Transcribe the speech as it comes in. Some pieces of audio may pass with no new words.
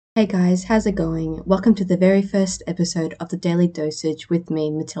Hey guys, how's it going? Welcome to the very first episode of the Daily Dosage with me,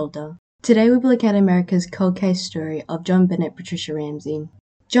 Matilda. Today we'll be looking at America's cold case story of JonBenet Patricia Ramsey.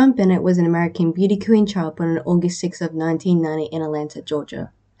 JonBenet was an American beauty queen child born on August 6 of 1990 in Atlanta,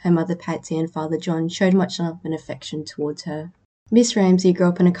 Georgia. Her mother Patsy and father John showed much love and affection towards her. Miss Ramsey grew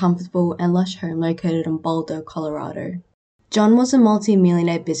up in a comfortable and lush home located in Boulder, Colorado. John was a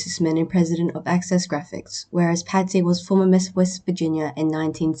multi-millionaire businessman and president of Access Graphics, whereas Patsy was former Miss West Virginia in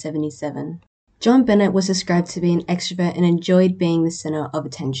 1977. JonBenet was described to be an extrovert and enjoyed being the center of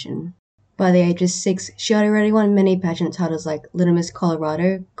attention. By the age of 6, she had already won many pageant titles like Little Miss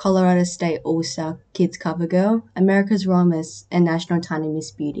Colorado, Colorado State All-Star Kids Cover Girl, America's Royal Miss, and National Tiny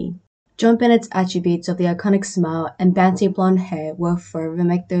Miss Beauty. JonBenet's attributes of the iconic smile and bouncy blonde hair will forever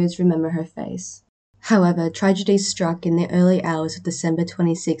make those remember her face. However, tragedy struck in the early hours of December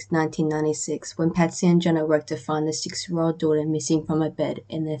 26, 1996, when Patsy and John awoke to find their 6-year-old daughter missing from her bed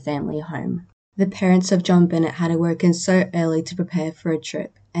in their family home. The parents of JonBenet had awoken so early to prepare for a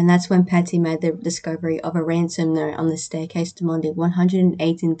trip, and that's when Patsy made the discovery of a ransom note on the staircase demanding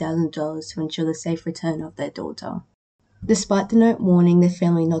 $118,000 to ensure the safe return of their daughter. Despite the note warning the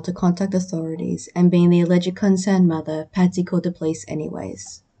family not to contact authorities, and being the alleged concerned mother, Patsy called the police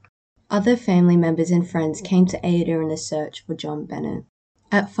anyways. Other family members and friends came to aid her in the search for JonBenet.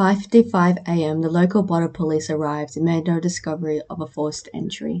 At 5:55 a.m., the local border police arrived and made no discovery of a forced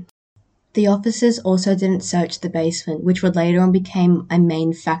entry. The officers also didn't search the basement, which would later on become a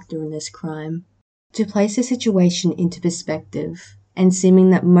main factor in this crime. To place the situation into perspective, and seeming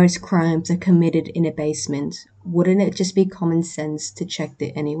that most crimes are committed in a basement, wouldn't it just be common sense to check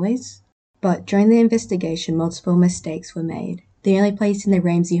it anyways? But during the investigation, multiple mistakes were made. The only place in the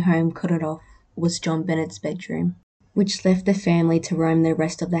Ramsey home cut it off was JonBenet's bedroom, which left the family to roam the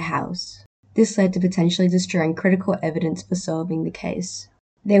rest of the house. This led to potentially destroying critical evidence for solving the case.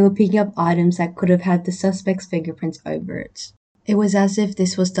 They were picking up items that could have had the suspect's fingerprints over it. It was as if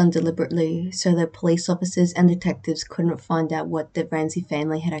this was done deliberately, so that police officers and detectives couldn't find out what the Ramsey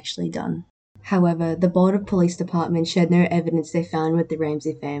family had actually done. However, the Boulder Police Department shared no evidence they found with the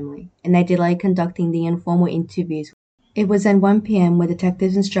Ramsey family, and they delayed conducting the informal interviews. It was at 1 p.m. where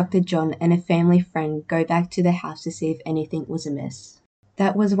detectives instructed John and a family friend go back to the house to see if anything was amiss.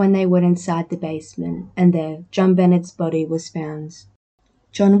 That was when they went inside the basement, and there, JonBenet's body was found.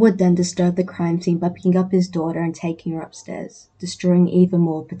 John would then disturb the crime scene by picking up his daughter and taking her upstairs, destroying even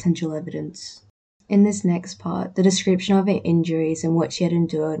more potential evidence. In this next part, the description of her injuries and what she had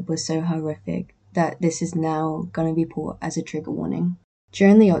endured was so horrific that this is now going to be put as a trigger warning.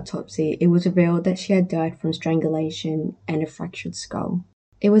 During the autopsy, it was revealed that she had died from strangulation and a fractured skull.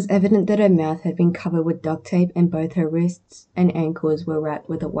 It was evident that her mouth had been covered with duct tape and both her wrists and ankles were wrapped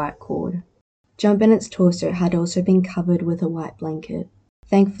with a white cord. JonBenet's torso had also been covered with a white blanket.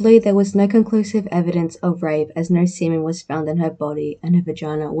 Thankfully, there was no conclusive evidence of rape as no semen was found in her body and her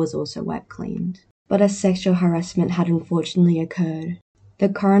vagina was also wiped clean. But a sexual harassment had unfortunately occurred. The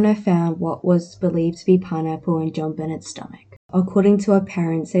coroner found what was believed to be pineapple in JonBenet's stomach. According to her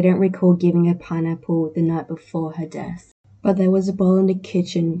parents, they don't recall giving her pineapple the night before her death. But there was a bowl in the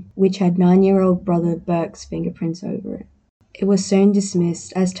kitchen which had 9-year-old brother Burke's fingerprints over it. It was soon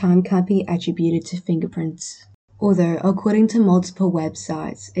dismissed as time can't be attributed to fingerprints. Although, according to multiple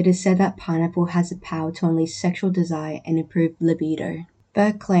websites, it is said that pineapple has the power to unleash sexual desire and improve libido.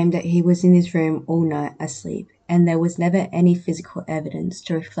 Burke claimed that he was in his room all night asleep, and there was never any physical evidence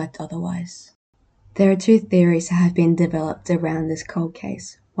to reflect otherwise. There are 2 theories that have been developed around this cold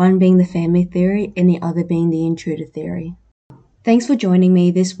case, one being the family theory and the other being the intruder theory. Thanks for joining me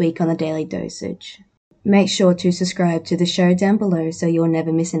this week on the Daily Dosage. Make sure to subscribe to the show down below so you'll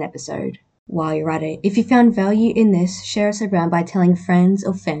never miss an episode. While you're at it, if you found value in this, share us around by telling friends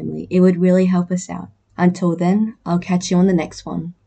or family. It would really help us out. Until then, I'll catch you on the next one.